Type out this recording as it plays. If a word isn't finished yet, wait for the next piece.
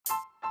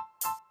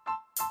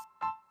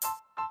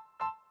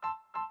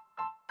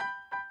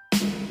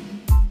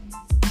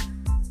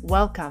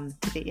Welcome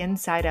to the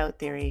Inside Out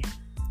Theory,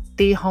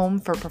 the home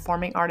for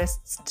performing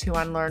artists to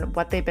unlearn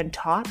what they've been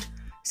taught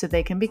so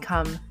they can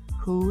become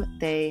who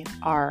they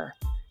are.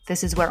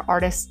 This is where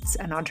artists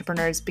and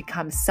entrepreneurs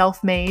become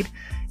self-made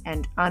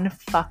and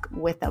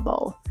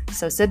unfuckwithable.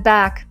 So sit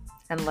back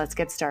and let's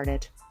get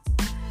started.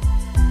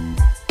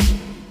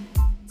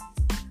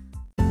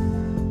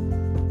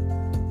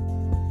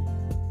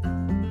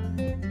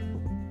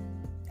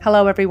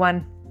 Hello,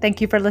 everyone. Thank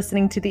you for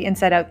listening to the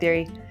Inside Out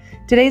Theory.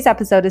 Today's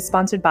episode is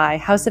sponsored by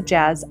House of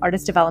Jazz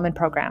Artist Development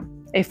Program,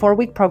 a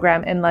 4-week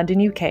program in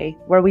London, UK,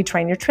 where we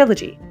train your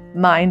trilogy,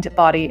 mind,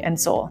 body, and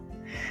soul.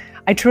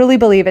 I truly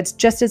believe it's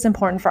just as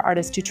important for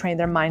artists to train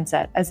their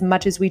mindset as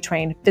much as we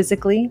train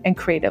physically and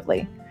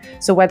creatively.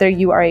 So whether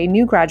you are a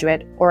new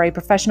graduate or a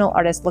professional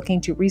artist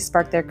looking to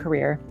re-spark their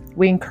career,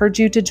 we encourage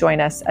you to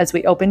join us as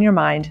we open your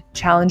mind,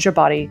 challenge your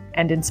body,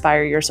 and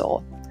inspire your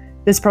soul.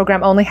 This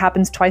program only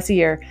happens twice a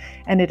year,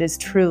 and it is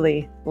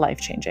truly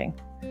life-changing.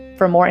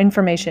 For more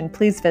information,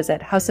 please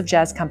visit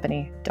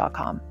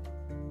houseofjazzcompany.com.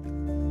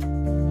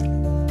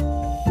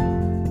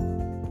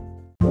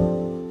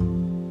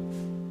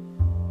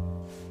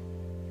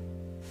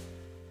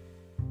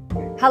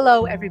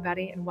 Hello,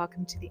 everybody, and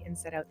welcome to the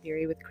Inside Out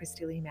Theory with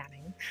Christy Lee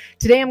Manning.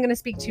 Today, I'm going to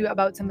speak to you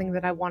about something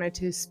that I wanted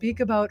to speak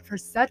about for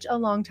such a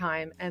long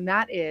time, and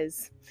that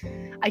is,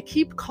 I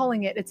keep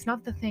calling it, it's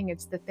not the thing,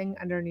 it's the thing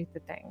underneath the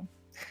thing.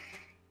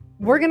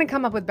 We're going to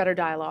come up with better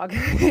dialogue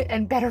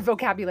and better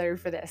vocabulary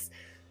for this.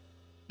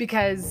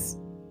 Because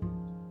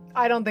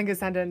I don't think a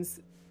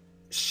sentence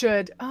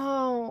should,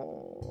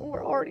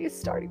 we're already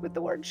starting with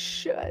the word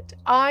should.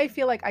 I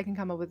feel like I can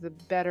come up with a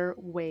better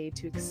way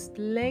to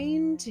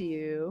explain to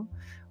you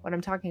what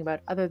I'm talking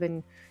about other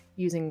than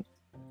using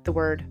the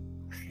word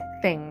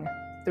thing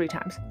 3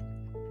 times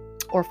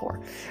or 4.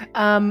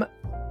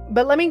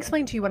 But let me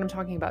explain to you what I'm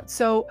talking about.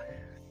 So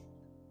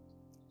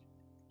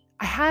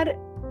I had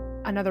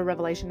another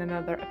revelation,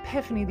 another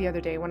epiphany the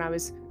other day when I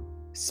was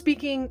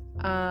speaking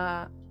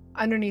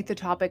underneath the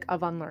topic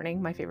of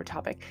unlearning, my favorite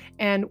topic.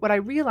 And what I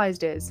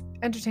realized is,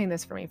 entertain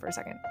this for me for a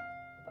second.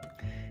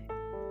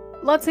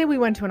 Let's say we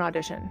went to an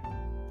audition,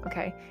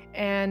 okay?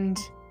 And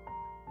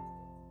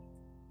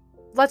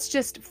let's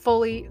just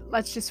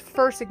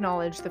first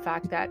acknowledge the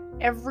fact that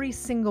every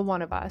single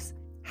one of us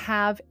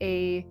have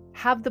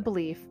the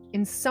belief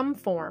in some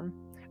form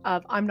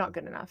of I'm not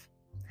good enough.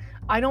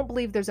 I don't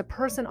believe there's a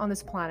person on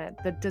this planet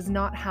that does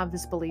not have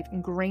this belief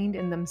ingrained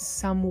in them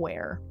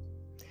somewhere.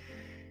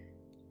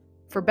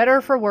 For better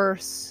or for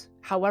worse,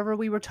 however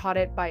we were taught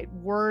it by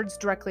words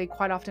directly,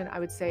 quite often I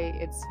would say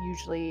it's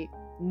usually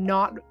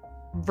not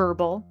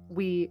verbal.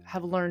 We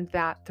have learned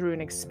that through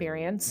an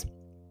experience,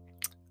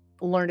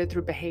 learned it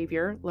through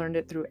behavior, learned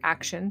it through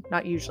action,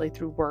 not usually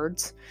through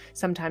words.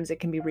 Sometimes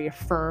it can be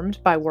reaffirmed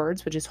by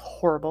words, which is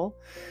horrible.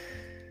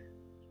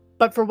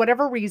 But for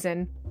whatever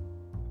reason,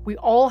 we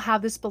all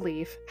have this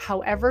belief,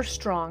 however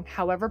strong,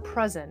 however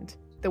present,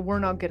 that we're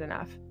not good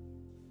enough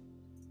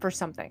for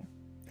something.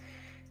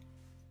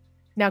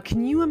 Now,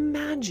 can you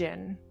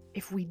imagine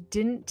if we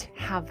didn't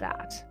have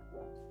that?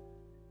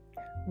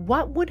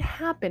 What would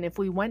happen if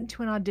we went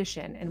to an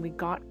audition and we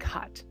got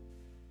cut?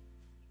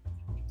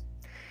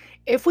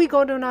 If we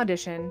go to an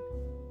audition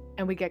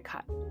and we get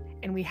cut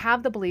and we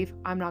have the belief,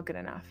 I'm not good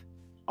enough,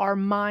 our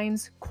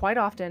minds quite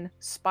often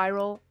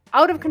spiral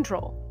out of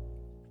control.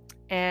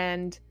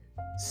 And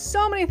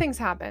so many things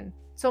happen.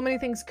 So many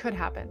things could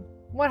happen.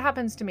 What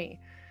happens to me?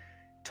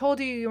 Told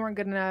you weren't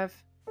good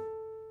enough.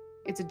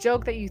 It's a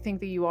joke that you think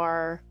that you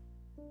are.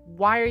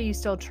 Why are you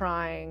still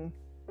trying?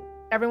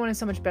 Everyone is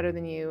so much better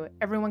than you.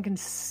 Everyone can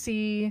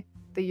see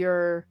that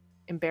you're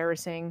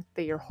embarrassing,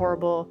 that you're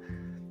horrible.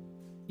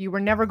 You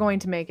were never going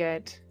to make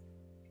it.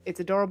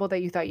 It's adorable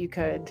that you thought you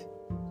could.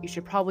 You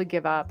should probably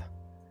give up.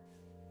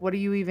 What are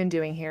you even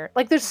doing here?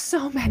 Like there's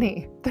so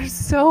many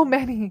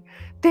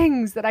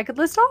things that I could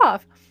list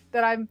off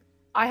that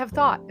I have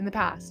thought in the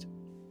past.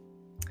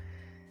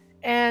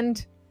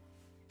 And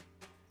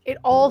it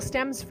all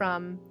stems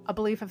from a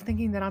belief of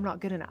thinking that I'm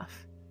not good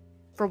enough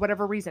for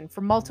whatever reason,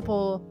 for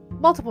multiple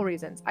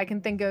reasons. I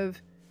can think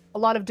of a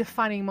lot of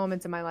defining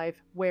moments in my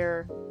life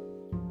where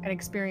an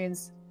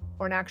experience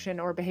or an action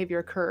or behavior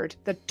occurred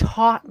that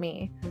taught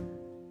me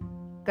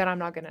that I'm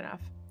not good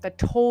enough, that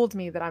told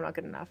me that I'm not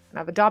good enough. And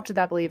I've adopted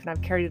that belief and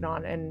I've carried it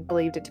on and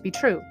believed it to be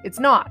true. It's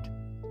not.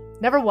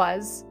 Never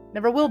was,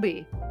 never will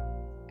be,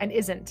 and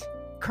isn't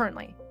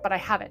currently, but I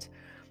have it.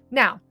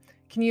 Now,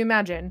 can you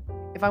imagine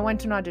if I went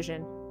to an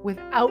audition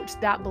without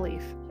that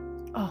belief?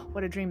 Oh,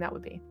 what a dream that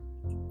would be.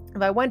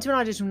 If I went to an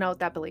audition without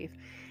that belief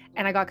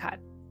and I got cut,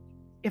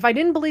 if I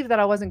didn't believe that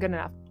I wasn't good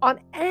enough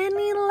on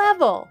any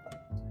level,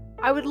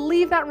 I would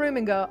leave that room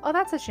and go, oh,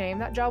 that's a shame.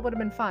 That job would have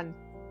been fun.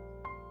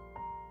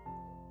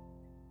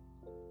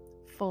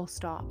 Full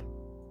stop.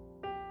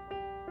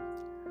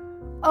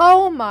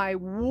 Oh my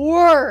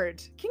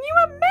word. Can you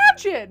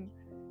imagine?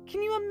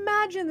 Can you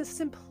imagine the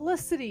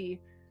simplicity,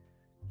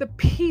 the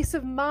peace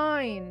of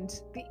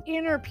mind, the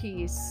inner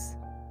peace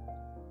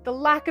the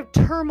lack of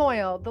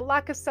turmoil, the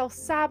lack of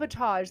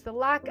self-sabotage, the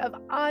lack of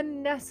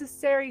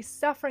unnecessary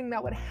suffering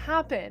that would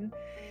happen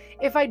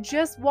if I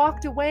just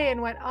walked away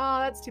and went, oh,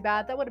 that's too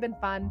bad. That would have been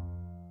fun.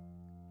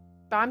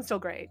 But I'm still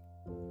great.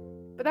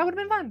 But that would have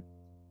been fun.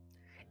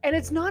 And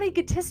it's not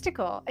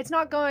egotistical. It's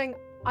not going,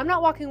 I'm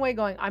not walking away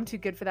going, I'm too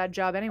good for that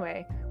job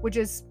anyway, which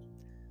is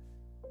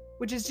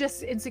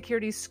just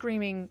insecurities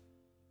screaming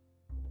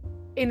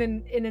in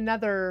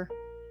another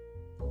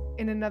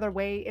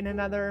way,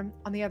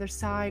 on the other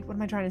side. What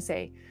am I trying to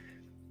say?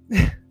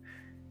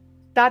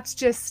 That's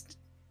just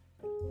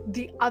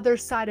the other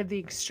side of the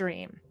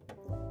extreme.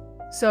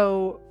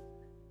 So,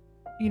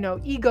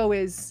 ego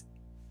is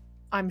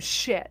I'm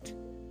shit.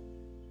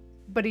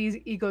 But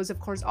ego is, of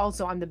course,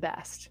 also I'm the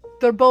best.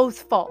 They're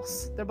both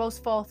false. They're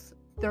both false.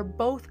 They're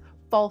both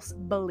false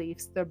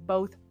beliefs. They're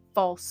both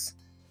false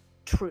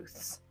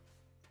truths.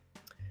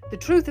 The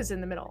truth is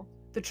in the middle.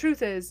 The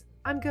truth is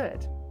I'm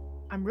good.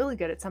 I'm really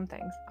good at some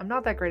things. I'm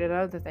not that great at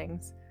other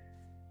things.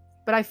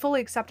 But I fully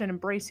accept and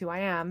embrace who I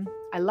am.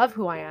 I love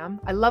who I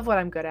am. I love what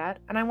I'm good at.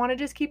 And I want to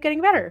just keep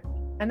getting better.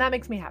 And that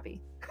makes me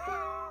happy.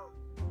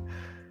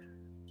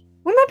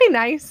 Wouldn't that be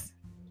nice?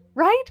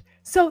 Right?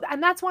 So,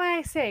 and that's why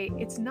I say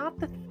it's not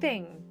the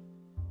thing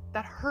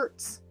that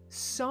hurts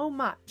so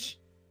much.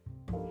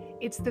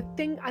 It's the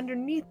thing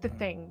underneath the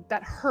thing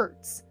that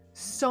hurts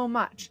so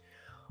much,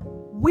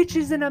 which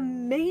is an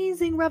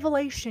amazing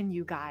revelation,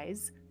 you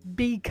guys,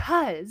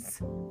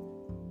 because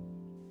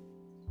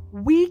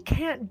we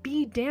can't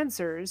be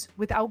dancers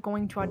without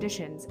going to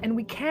auditions, and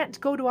we can't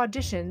go to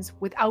auditions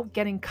without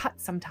getting cut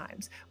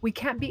sometimes. We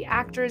can't be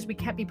actors, we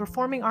can't be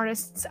performing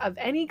artists of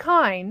any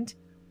kind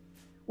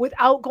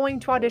without going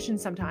to auditions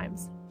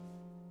sometimes.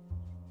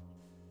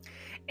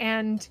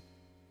 And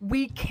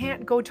we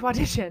can't go to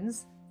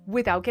auditions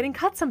without getting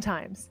cut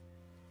sometimes.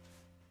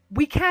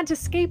 We can't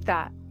escape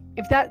that.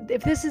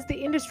 If this is the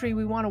industry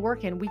we want to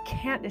work in, we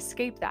can't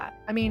escape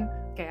that. I mean,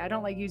 okay, I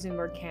don't like using the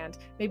word can't.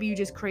 Maybe you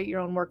just create your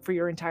own work for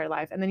your entire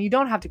life and then you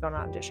don't have to go to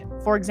an audition,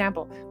 for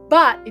example.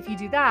 But if you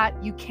do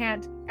that, you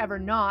can't ever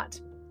not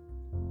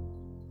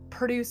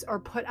produce or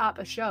put up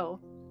a show.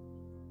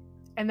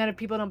 And then if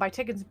people don't buy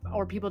tickets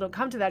or people don't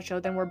come to that show,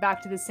 then we're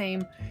back to the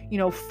same,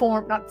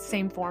 form, not the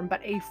same form,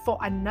 but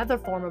another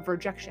form of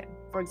rejection,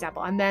 for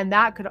example. And then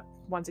that could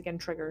once again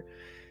trigger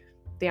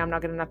the I'm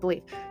not good enough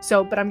belief.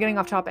 So, but I'm getting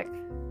off topic.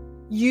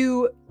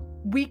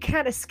 We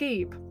can't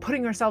escape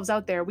putting ourselves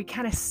out there. We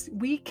can't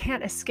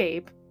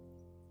escape,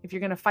 if you're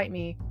going to fight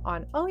me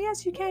on, oh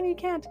yes, you can, you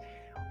can't.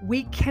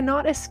 We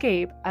cannot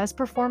escape as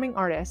performing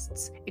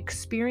artists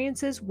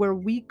experiences where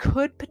we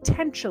could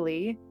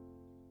potentially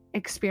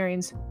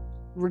experience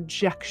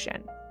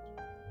rejection.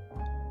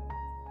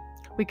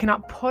 We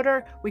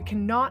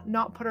cannot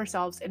not put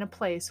ourselves in a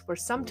place where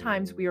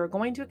sometimes we are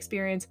going to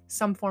experience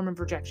some form of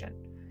rejection.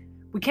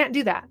 We can't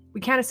do that. We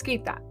can't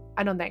escape that.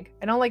 I don't think.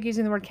 I don't like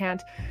using the word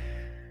can't.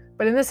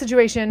 But in this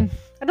situation,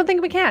 I don't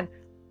think we can.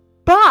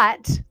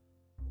 But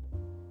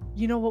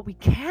you know what we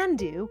can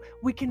do?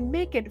 We can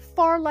make it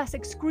far less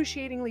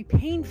excruciatingly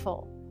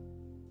painful.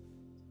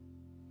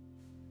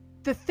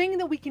 The thing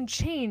that we can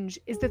change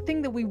is the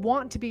thing that we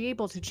want to be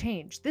able to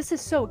change. This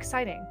is so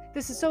exciting.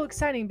 This is so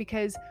exciting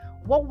because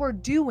what we're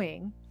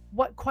doing,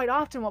 quite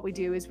often what we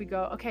do is we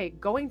go, okay,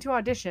 going to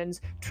auditions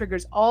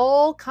triggers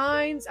all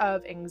kinds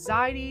of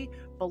anxiety,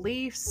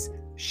 beliefs,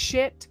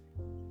 shit.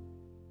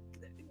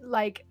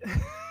 Like,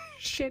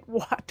 shit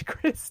what,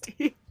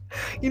 Christy?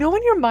 You know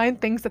when your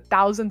mind thinks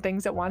 1,000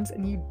 things at once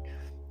and you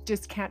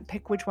just can't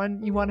pick which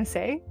one you want to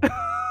say?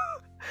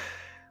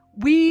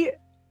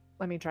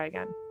 Let me try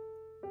again.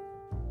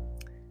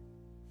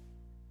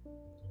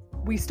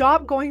 We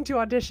stop going to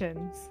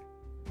auditions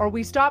or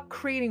we stop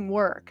creating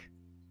work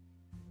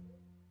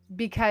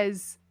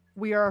because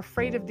we are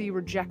afraid of the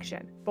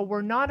rejection. But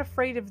we're not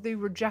afraid of the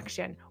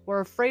rejection. We're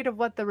afraid of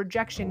what the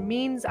rejection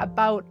means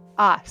about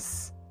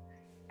us.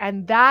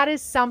 And that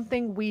is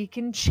something we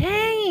can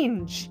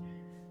change.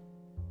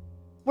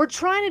 We're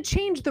trying to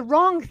change the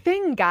wrong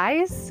thing,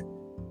 guys.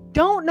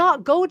 Don't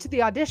not go to the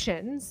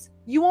auditions.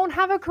 You won't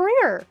have a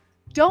career.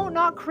 Don't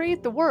not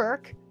create the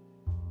work.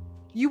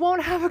 You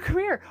won't have a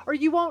career, or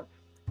you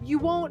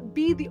won't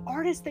be the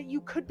artist that you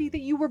could be,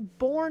 that you were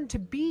born to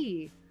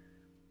be.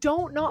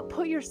 Don't not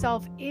put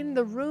yourself in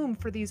the room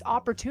for these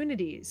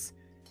opportunities.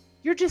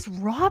 You're just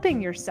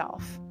robbing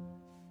yourself.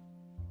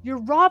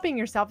 You're robbing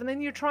yourself, and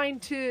then you're trying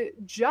to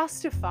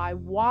justify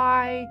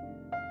why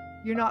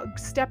you're not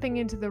stepping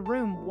into the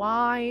room,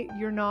 why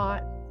you're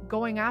not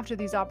going after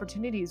these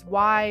opportunities,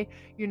 why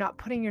you're not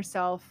putting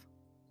yourself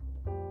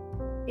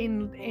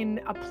in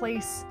a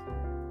place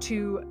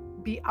to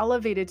be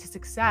elevated to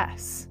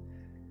success.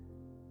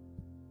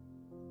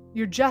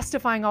 You're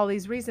justifying all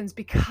these reasons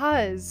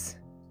because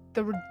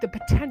the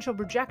potential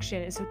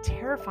rejection is so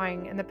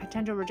terrifying, and the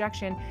potential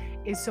rejection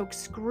is so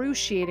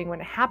excruciating when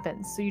it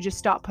happens. So you just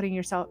stop putting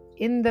yourself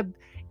in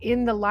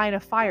the line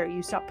of fire.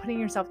 You stop putting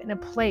yourself in a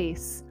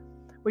place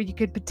where you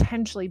could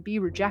potentially be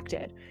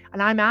rejected.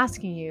 And I'm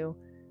asking you,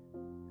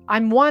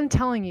 I'm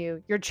telling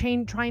you, you're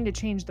trying to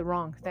change the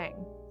wrong thing.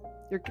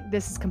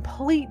 This is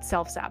complete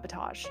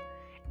self-sabotage.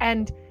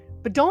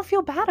 But don't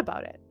feel bad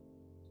about it.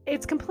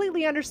 It's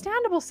completely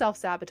understandable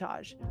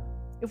self-sabotage.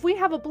 If we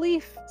have a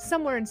belief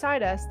somewhere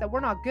inside us that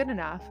we're not good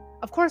enough,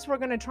 of course we're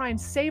going to try and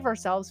save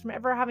ourselves from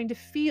ever having to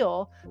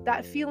feel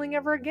that feeling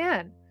ever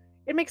again.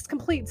 It makes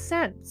complete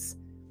sense.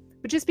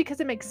 But just because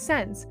it makes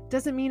sense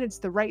doesn't mean it's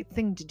the right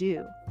thing to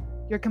do.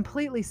 You're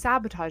completely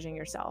sabotaging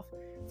yourself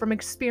from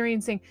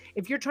experiencing.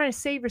 If you're trying to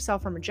save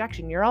yourself from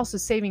rejection, you're also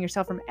saving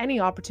yourself from any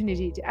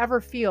opportunity to ever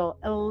feel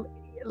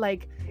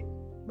like,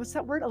 what's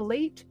that word?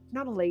 Elate?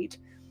 Not elate.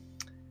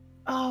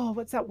 Oh,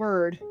 what's that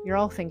word? You're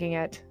all thinking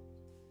it.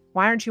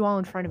 Why aren't you all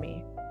in front of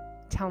me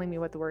telling me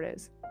what the word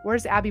is?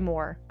 Where's Abby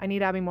Moore? I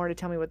need Abby Moore to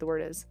tell me what the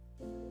word is.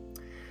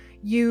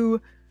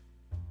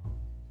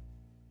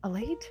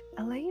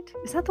 Elate?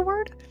 Is that the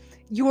word?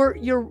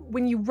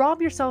 When you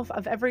rob yourself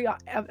of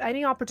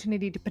any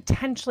opportunity to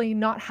potentially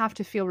not have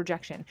to feel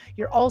rejection,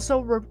 you're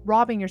also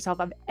robbing yourself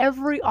of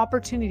every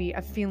opportunity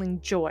of feeling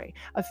joy,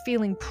 of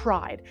feeling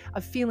pride,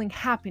 of feeling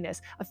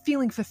happiness, of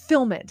feeling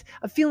fulfillment,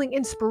 of feeling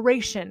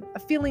inspiration,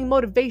 of feeling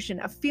motivation,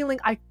 of feeling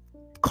I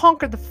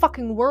conquered the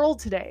fucking world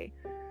today.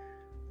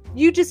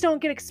 You just don't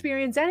get to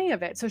experience any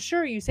of it. So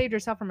sure, you saved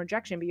yourself from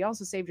rejection, but you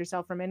also saved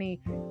yourself from any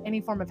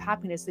form of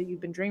happiness that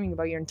you've been dreaming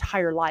about your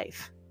entire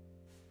life.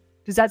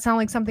 Does that sound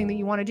like something that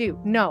you want to do?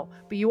 No,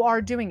 but you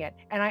are doing it,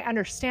 and I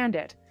understand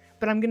it.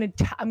 But I'm gonna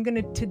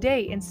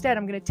today instead,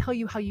 I'm gonna tell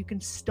you how you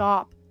can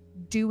stop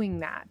doing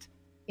that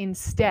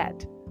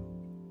instead.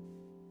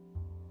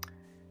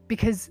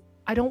 Because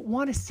I don't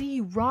want to see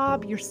you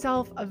rob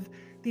yourself of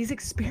these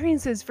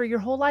experiences for your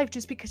whole life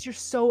just because you're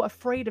so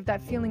afraid of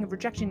that feeling of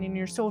rejection, and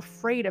you're so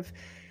afraid of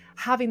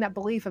having that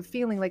belief of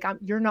feeling like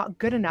you're not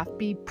good enough,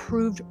 be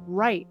proved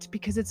right,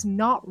 because it's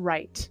not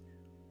right.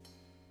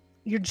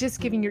 You're just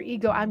giving your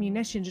ego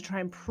ammunition to try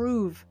and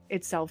prove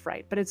itself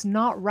right, but it's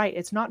not right.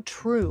 It's not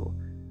true.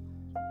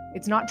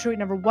 It's not true. It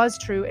never was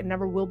true. It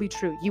never will be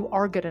true. You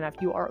are good enough.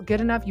 You are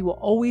good enough. You will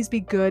always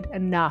be good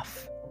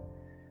enough.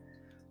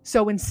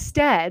 So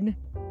instead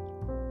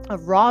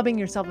of robbing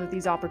yourself of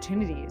these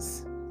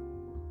opportunities,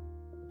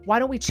 why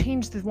don't we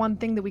change the one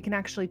thing that we can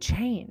actually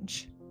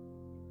change?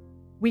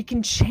 We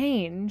can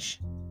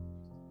change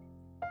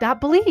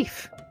that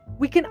belief.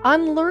 We can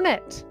unlearn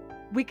it.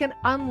 We can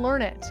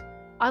unlearn it.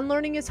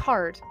 Unlearning is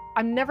hard.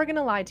 I'm never going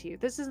to lie to you.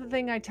 This is the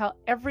thing I tell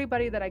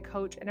everybody that I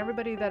coach and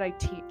everybody that I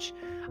teach.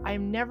 I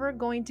am never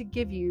going to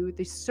give you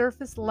the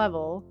surface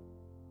level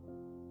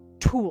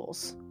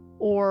tools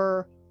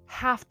or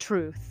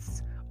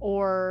half-truths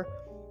or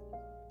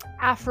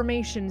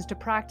affirmations to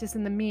practice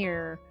in the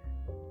mirror.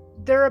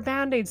 They're a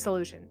Band-Aid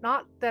solution.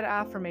 Not that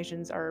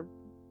affirmations are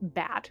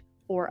bad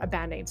or a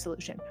Band-Aid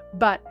solution,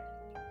 but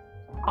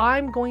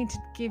I'm going to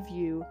give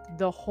you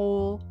the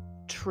whole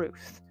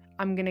truth.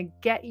 I'm going to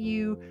get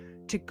you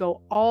to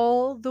go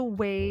all the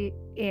way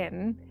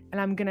in, and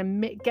I'm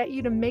going to get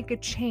you to make a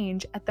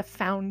change at the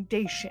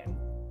foundation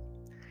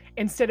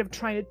instead of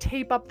trying to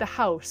tape up the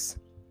house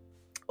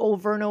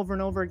over and over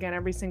and over again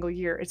every single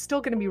year. It's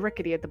still going to be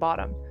rickety at the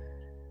bottom.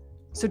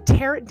 So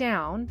tear it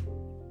down,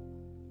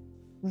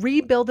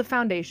 rebuild the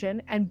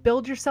foundation, and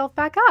build yourself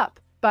back up.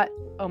 But,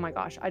 oh my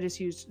gosh, I just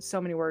used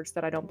so many words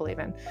that I don't believe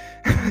in.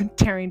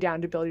 Tearing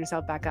down to build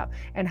yourself back up.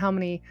 And how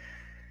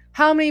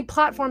many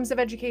platforms of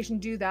education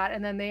do that,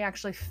 and then they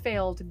actually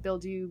fail to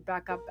build you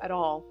back up at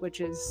all,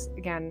 which is,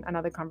 again,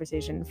 another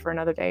conversation for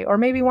another day, or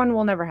maybe one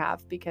we'll never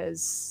have,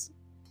 because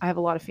I have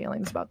a lot of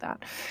feelings about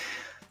that.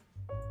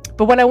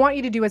 But what I want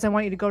you to do is I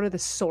want you to go to the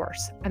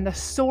source, and the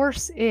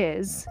source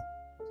is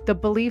the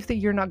belief that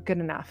you're not good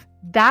enough.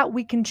 That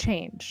we can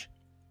change.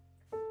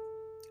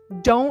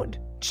 Don't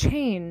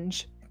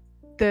change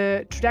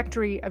the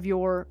trajectory of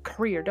your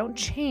career. Don't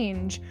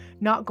change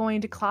not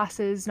going to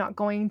classes, not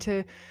going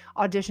to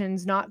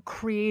auditions, not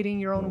creating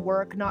your own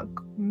work, not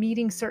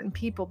meeting certain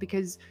people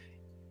because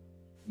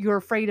you're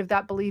afraid of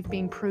that belief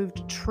being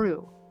proved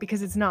true,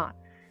 because it's not.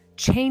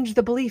 Change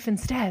the belief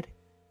instead.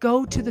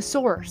 Go to the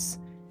source.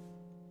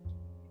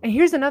 And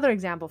here's another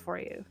example for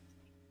you,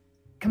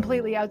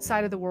 completely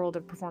outside of the world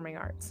of performing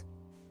arts.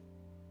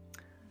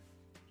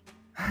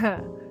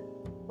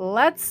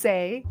 Let's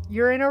say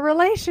you're in a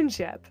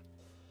relationship.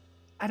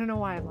 I don't know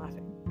why I'm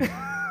laughing.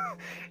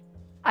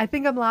 I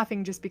think I'm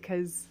laughing just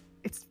because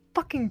it's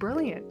fucking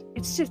brilliant.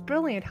 It's just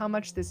brilliant how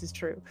much this is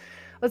true.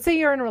 Let's say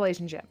you're in a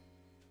relationship.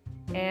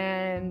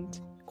 And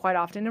quite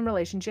often in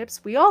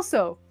relationships, we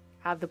also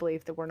have the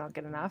belief that we're not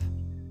good enough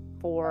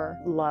for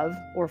love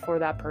or for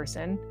that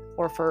person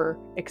or for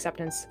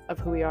acceptance of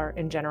who we are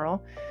in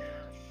general.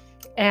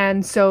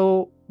 And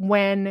so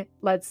when,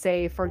 let's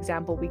say, for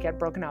example, we get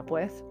broken up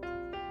with,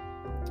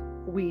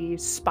 we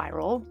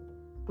spiral,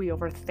 we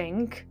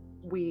overthink,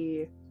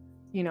 we,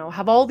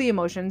 have all the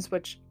emotions,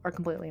 which are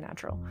completely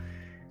natural.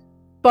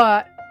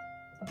 But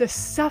the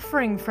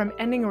suffering from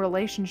ending a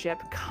relationship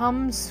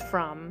comes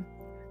from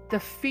the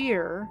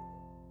fear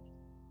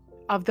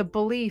of the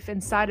belief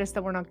inside us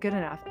that we're not good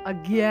enough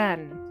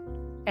again.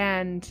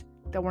 And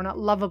that we're not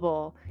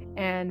lovable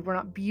and we're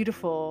not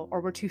beautiful,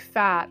 or we're too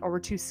fat, or we're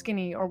too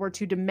skinny, or we're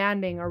too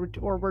demanding, or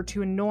we're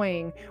too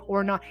annoying, or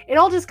we're not. It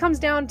all just comes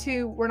down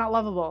to we're not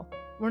lovable.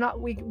 We're not,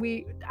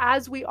 we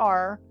as we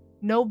are,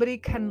 nobody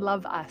can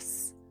love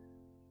us.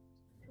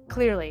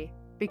 Clearly,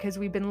 because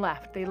we've been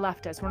left. They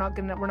left us. We're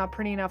not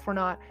pretty enough.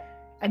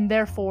 And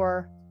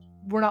therefore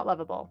we're not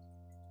lovable.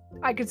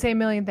 I could say a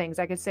million things.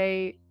 I could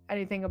say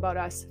anything about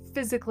us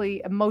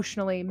physically,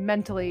 emotionally,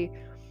 mentally,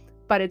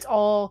 but it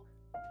all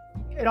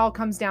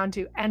comes down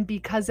to, and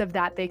because of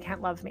that, they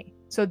can't love me.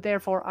 So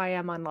therefore I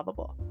am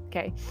unlovable.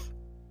 Okay.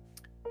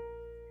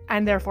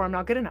 And therefore I'm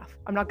not good enough.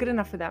 I'm not good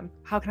enough for them.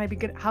 How can I be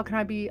good? How can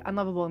I be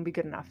unlovable and be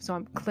good enough? So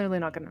I'm clearly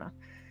not good enough.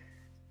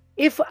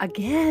 If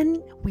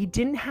again, we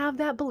didn't have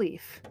that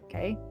belief,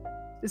 okay,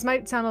 this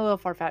might sound a little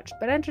far-fetched,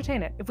 but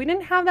entertain it. If we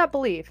didn't have that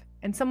belief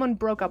and someone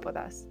broke up with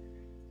us,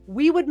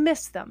 we would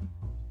miss them.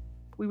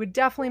 We would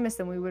definitely miss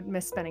them. We would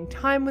miss spending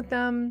time with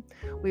them.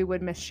 We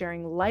would miss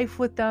sharing life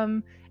with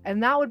them.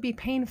 And that would be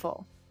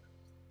painful.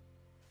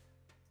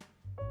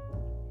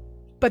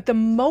 But the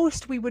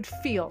most we would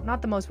feel,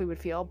 not the most we would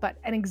feel, but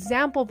an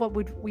example of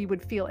what we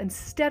would feel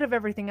instead of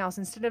everything else,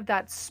 instead of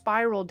that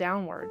spiral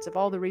downwards of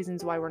all the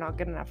reasons why we're not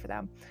good enough for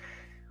them,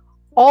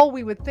 all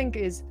we would think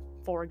is,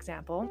 for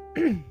example,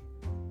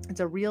 it's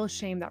a real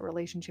shame that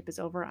relationship is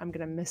over. I'm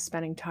going to miss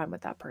spending time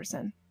with that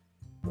person.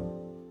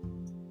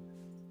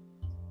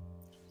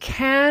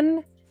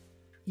 Can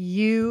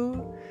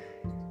you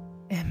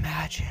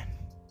imagine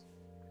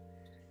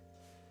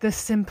the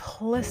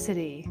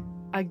simplicity?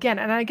 Again,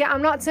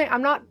 I'm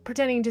not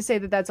pretending to say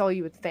that that's all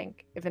you would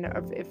think if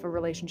a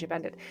relationship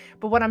ended.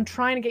 But what I'm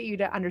trying to get you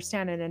to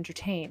understand and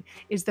entertain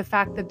is the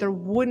fact that there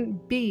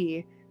wouldn't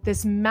be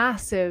this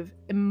massive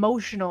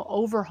emotional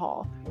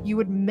overhaul. You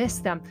would miss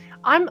them.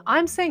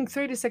 I'm saying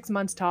 3 to 6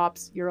 months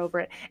tops, you're over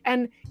it.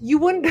 And you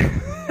wouldn't,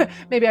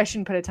 maybe I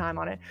shouldn't put a time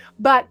on it,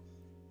 but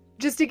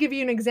just to give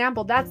you an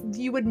example,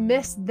 you would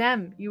miss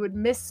them. You would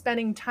miss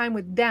spending time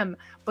with them,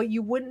 but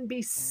you wouldn't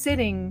be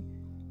sitting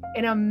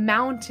in a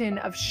mountain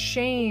of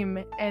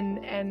shame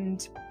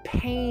and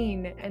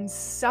pain and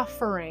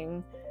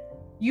suffering.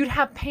 You'd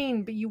have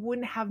pain, but you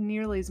wouldn't have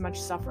nearly as much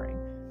suffering,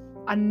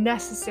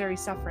 unnecessary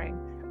suffering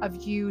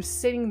of you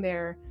sitting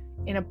there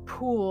in a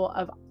pool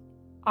of,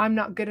 I'm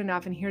not good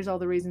enough, and here's all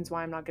the reasons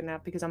why I'm not good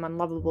enough, because I'm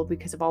unlovable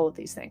because of all of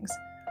these things.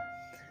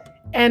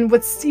 And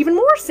what's even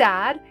more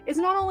sad is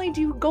not only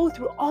do you go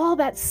through all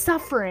that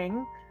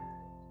suffering,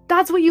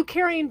 that's what you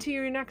carry into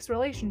your next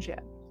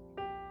relationship.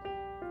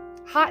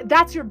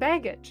 That's your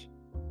baggage.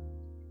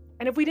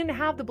 And if we didn't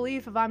have the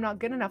belief of I'm not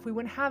good enough, we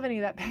wouldn't have any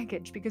of that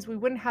baggage, because we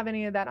wouldn't have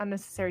any of that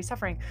unnecessary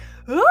suffering.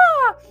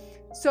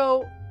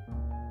 So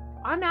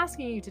I'm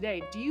asking you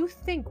today, do you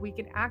think we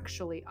can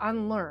actually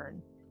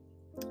unlearn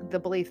the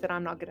belief that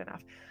I'm not good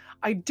enough?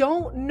 I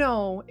don't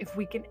know if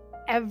we can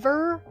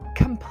ever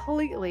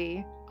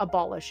completely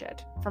abolish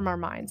it from our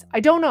minds. I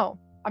don't know.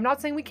 I'm not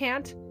saying we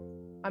can't.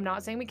 I'm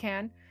not saying we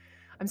can.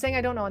 I'm saying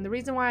I don't know. And the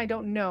reason why I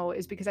don't know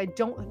is because I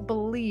don't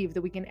believe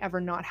that we can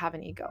ever not have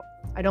an ego.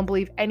 I don't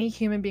believe any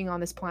human being on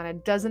this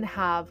planet doesn't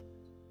have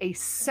a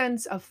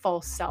sense of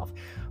false self.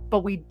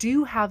 But we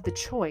do have the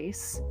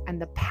choice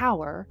and the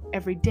power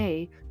every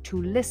day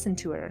to listen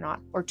to it or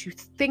not, or to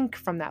think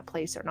from that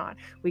place or not.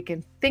 We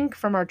can think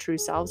from our true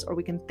selves, or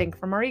we can think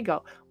from our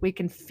ego. We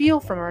can feel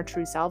from our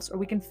true selves, or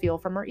we can feel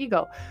from our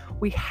ego.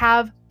 We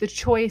have the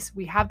choice.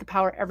 We have the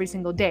power every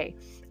single day.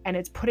 And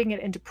it's putting it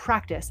into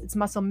practice. It's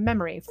muscle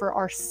memory for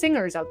our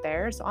singers out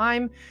there. So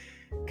I'm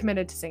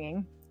committed to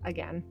singing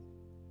again.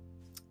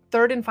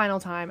 Third and final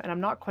time, and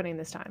I'm not quitting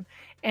this time.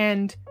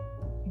 And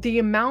the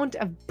amount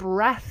of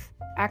breath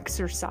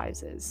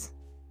exercises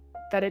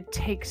that it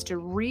takes to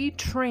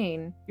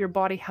retrain your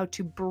body how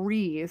to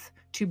breathe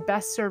to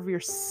best serve your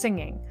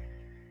singing.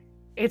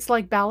 It's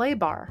like ballet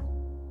bar.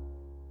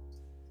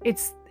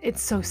 It's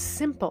so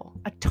simple.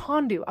 A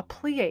tendu, a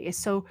plie is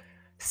so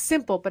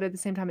simple, but at the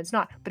same time it's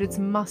not. But it's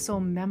muscle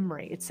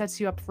memory. It sets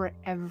you up for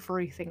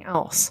everything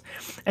else.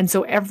 And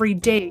so every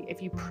day,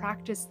 if you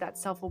practice that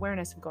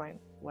self-awareness of going,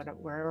 what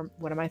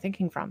am I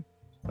thinking from?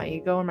 My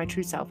ego or my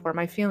true self? Where am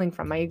I feeling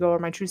from? My ego or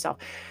my true self?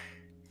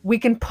 We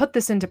can put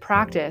this into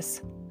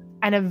practice,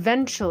 and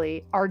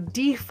eventually our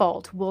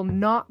default will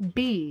not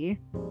be,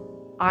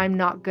 I'm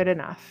not good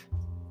enough.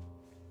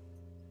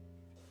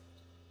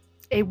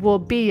 It will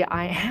be,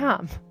 I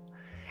am.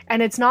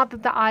 And it's not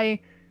that the I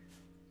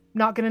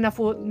not good enough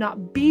will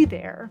not be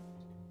there,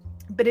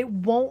 but it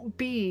won't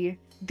be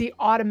the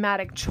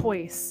automatic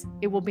choice.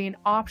 It will be an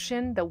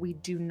option that we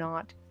do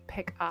not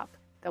pick up,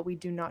 that we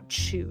do not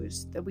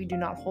choose, that we do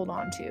not hold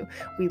on to.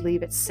 We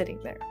leave it sitting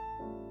there.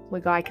 We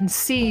go, I can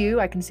see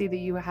you. I can see that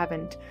you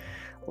haven't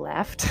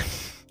left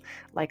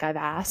like I've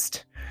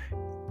asked.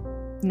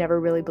 Never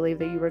really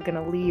believed that you were going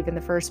to leave in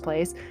the first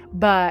place.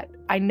 But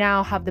I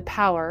now have the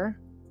power,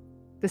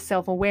 the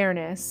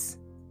self-awareness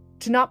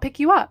to not pick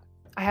you up.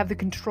 I have the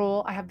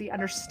control. I have the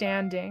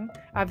understanding.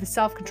 I have the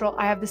self-control.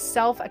 I have the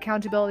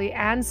self-accountability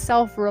and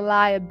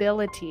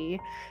self-reliability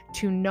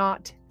to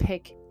not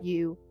pick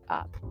you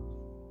up.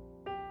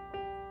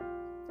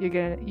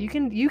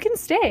 You can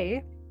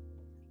stay,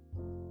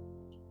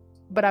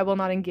 but I will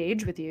not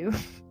engage with you.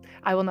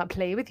 I will not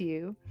play with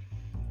you.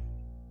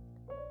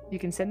 You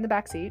can sit in the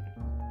back seat.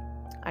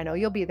 I know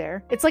you'll be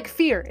there. It's like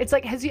fear. It's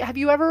like, have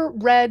you ever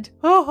read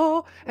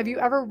the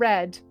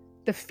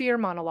fear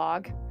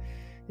monologue?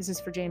 This is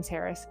for James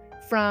Harris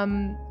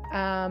from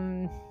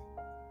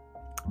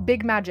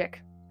Big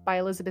Magic by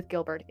Elizabeth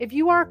Gilbert. If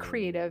you are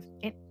creative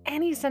in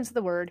any sense of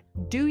the word,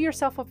 do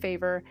yourself a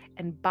favor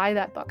and buy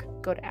that book.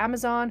 Go to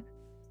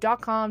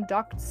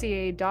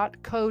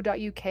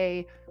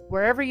amazon.com.ca.co.uk,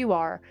 wherever you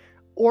are,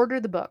 order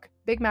the book,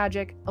 Big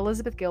Magic,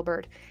 Elizabeth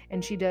Gilbert,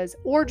 and she does,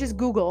 or just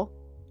Google,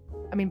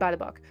 buy the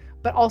book,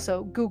 but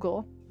also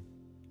Google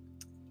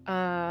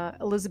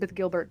Elizabeth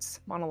Gilbert's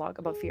monologue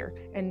about fear.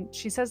 And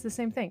she says the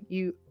same thing.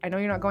 I know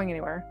you're not going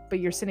anywhere, but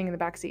you're sitting in the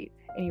back seat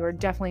and you are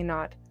definitely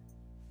not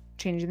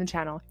changing the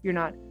channel. You're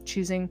not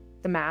choosing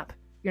the map.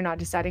 You're not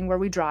deciding where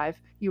we drive.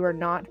 You are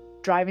not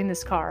driving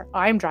this car.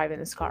 I'm driving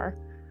this car.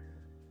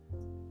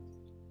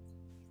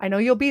 I know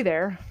you'll be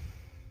there,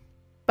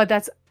 but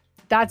that's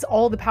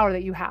all the power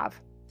that you have.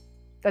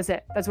 That's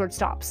it. That's where it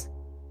stops.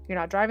 You're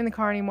not driving the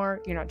car anymore.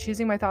 You're not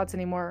choosing my thoughts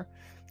anymore.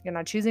 You're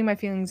not choosing my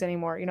feelings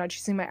anymore. You're not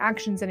choosing my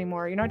actions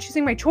anymore. You're not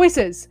choosing my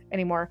choices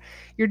anymore.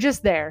 You're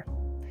just there.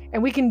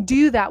 And we can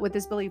do that with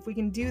this belief. We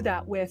can do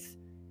that with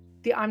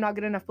the I'm not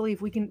good enough belief.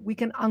 We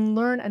can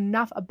unlearn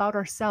enough about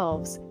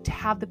ourselves to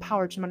have the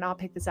power to not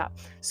pick this up.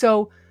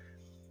 So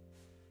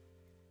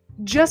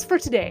just for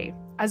today,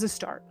 as a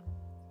start,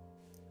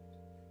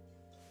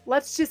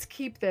 let's just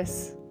keep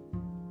this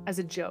as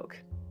a joke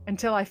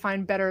until I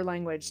find better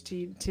language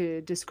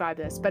to describe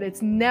this. But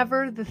it's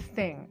never the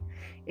thing.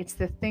 It's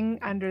the thing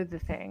under the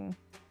thing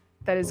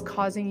that is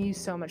causing you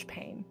so much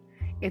pain.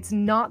 It's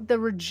not the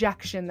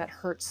rejection that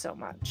hurts so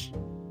much.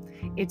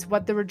 It's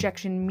what the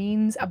rejection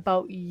means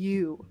about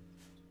you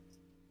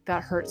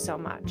that hurts so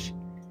much.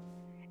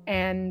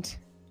 And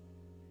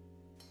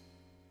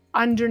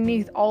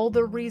underneath all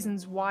the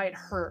reasons why it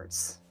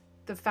hurts,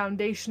 the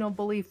foundational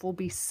belief will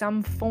be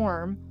some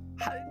form,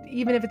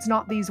 even if it's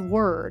not these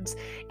words,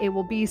 it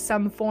will be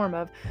some form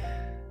of,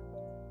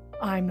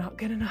 I'm not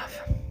good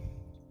enough.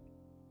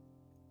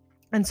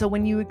 And so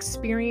when you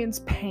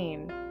experience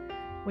pain,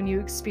 when you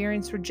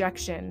experience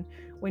rejection,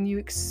 when you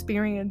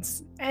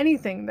experience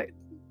anything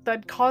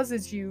that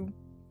causes you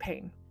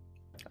pain,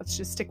 let's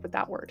just stick with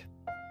that word.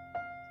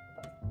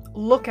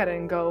 Look at it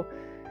and go,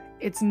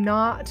 it's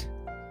not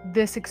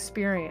this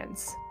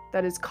experience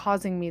that is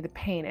causing me the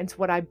pain. It's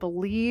what I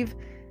believe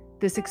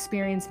this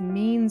experience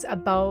means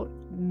about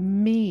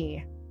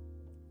me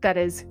that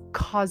is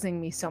causing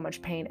me so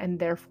much pain and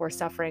therefore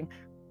suffering.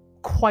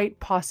 Quite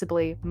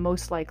possibly,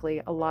 most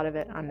likely, a lot of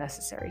it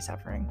unnecessary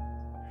suffering.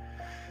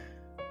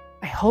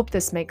 I hope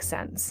this makes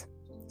sense.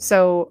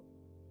 So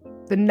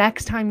the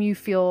next time you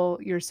feel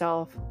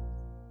yourself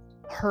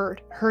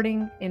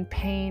hurting, in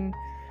pain,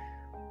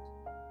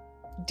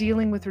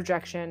 dealing with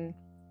rejection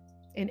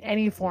in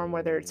any form,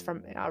 whether it's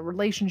from a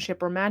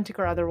relationship, romantic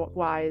or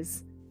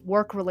otherwise,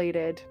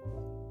 work-related,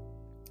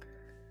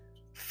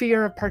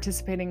 fear of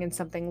participating in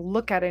something,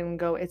 look at it and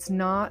go, it's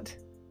not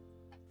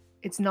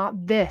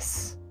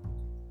this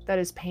that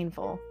is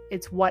painful.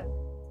 It's what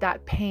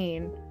that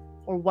pain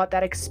or what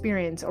that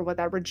experience or what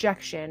that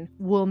rejection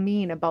will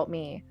mean about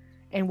me.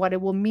 And what it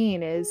will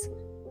mean is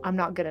I'm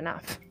not good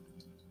enough.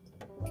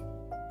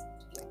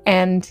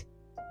 And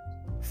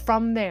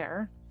from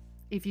there,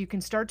 if you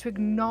can start to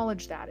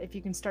acknowledge that, if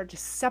you can start to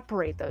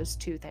separate those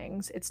two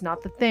things, it's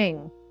not the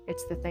thing,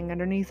 it's the thing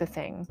underneath the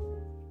thing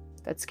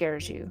that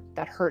scares you,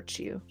 that hurts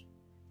you,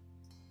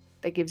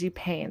 that gives you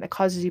pain, that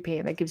causes you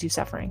pain, that gives you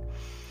suffering.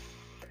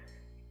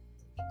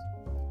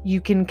 You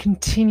can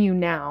continue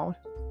now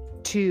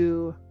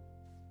to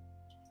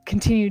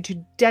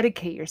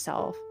dedicate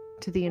yourself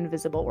to the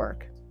invisible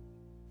work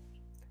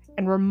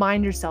and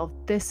remind yourself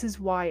this is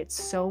why it's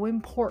so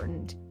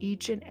important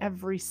each and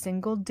every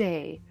single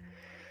day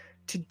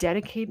to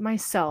dedicate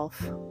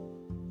myself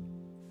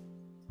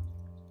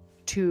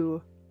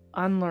to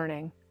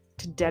unlearning,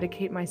 to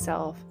dedicate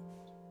myself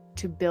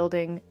to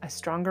building a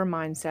stronger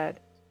mindset,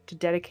 to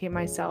dedicate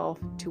myself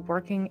to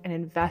working and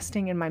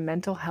investing in my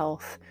mental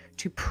health,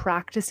 to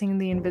practicing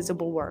the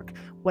invisible work,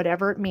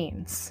 whatever it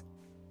means.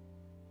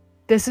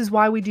 This is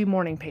why we do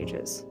morning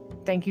pages.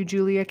 Thank you,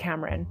 Julia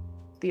Cameron,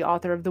 the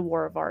author of The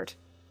War of Art.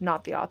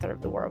 Not the author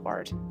of The War of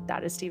Art.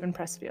 That is Stephen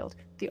Pressfield.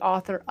 The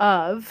author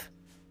of...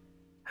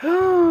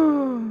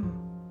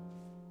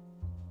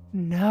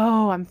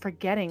 No, I'm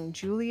forgetting.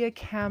 Julia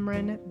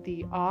Cameron,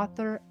 the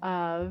author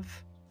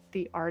of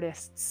The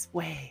Artist's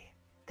Way.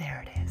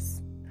 There it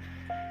is.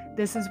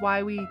 This is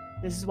why we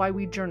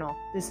journal.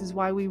 This is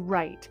why we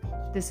write.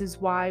 This is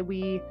why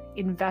we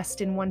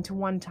invest in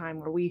one-to-one time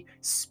where we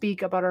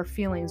speak about our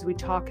feelings, we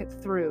talk it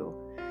through.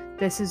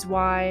 This is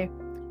why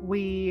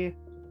we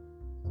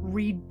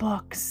read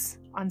books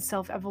on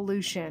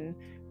self-evolution.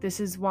 This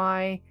is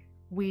why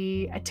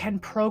we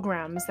attend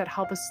programs that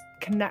help us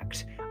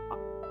connect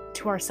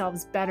to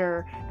ourselves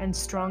better and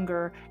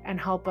stronger and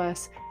help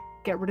us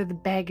get rid of the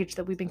baggage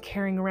that we've been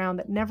carrying around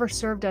that never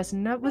served us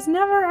and was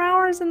never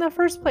ours in the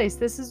first place.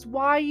 This is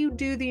why you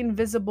do the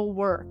invisible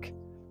work.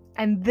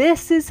 And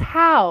this is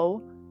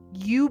how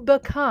you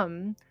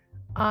become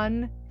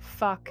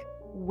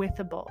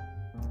unfuckwithable.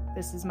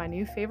 This is my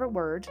new favorite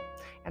word,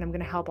 and I'm going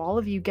to help all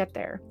of you get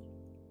there.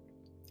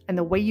 And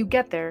the way you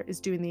get there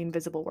is doing the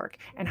invisible work.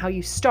 And how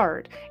you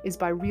start is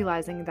by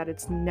realizing that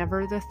it's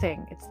never the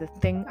thing. It's the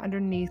thing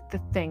underneath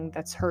the thing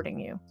that's hurting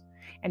you.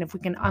 And if we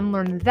can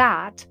unlearn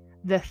that,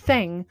 the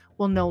thing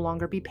will no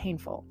longer be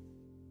painful.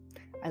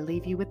 I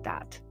leave you with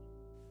that.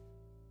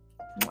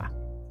 Mwah.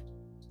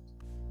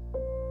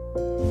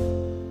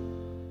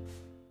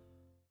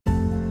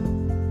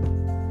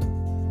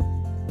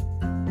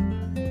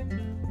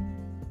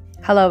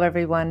 Hello,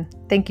 everyone.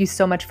 Thank you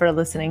so much for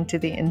listening to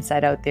the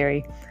Inside Out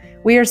Theory.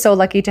 We are so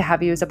lucky to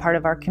have you as a part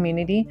of our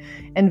community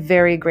and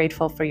very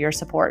grateful for your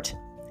support.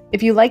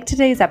 If you liked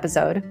today's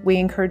episode, we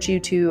encourage you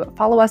to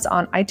follow us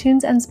on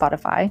iTunes and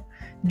Spotify,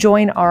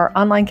 join our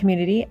online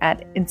community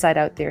at Inside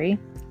Out Theory,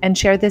 and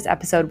share this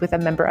episode with a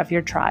member of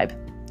your tribe.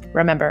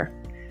 Remember,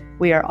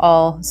 we are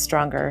all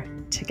stronger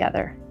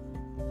together.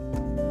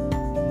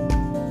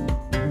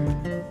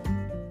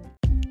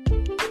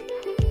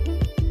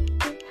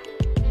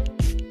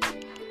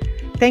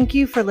 Thank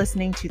you for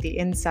listening to the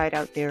Inside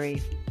Out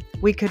Theory.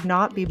 We could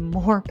not be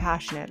more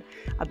passionate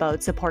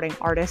about supporting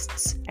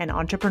artists and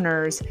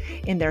entrepreneurs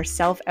in their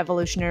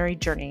self-evolutionary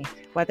journey,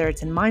 whether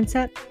it's in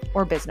mindset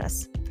or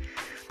business.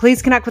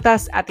 Please connect with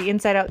us at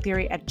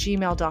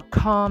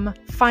theinsideouttheory@gmail.com.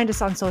 Find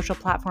us on social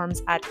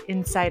platforms at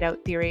Inside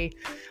Out Theory,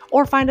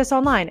 or find us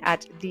online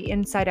at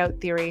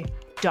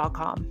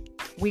theinsideouttheory.com.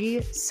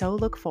 We so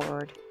look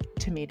forward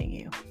to meeting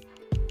you.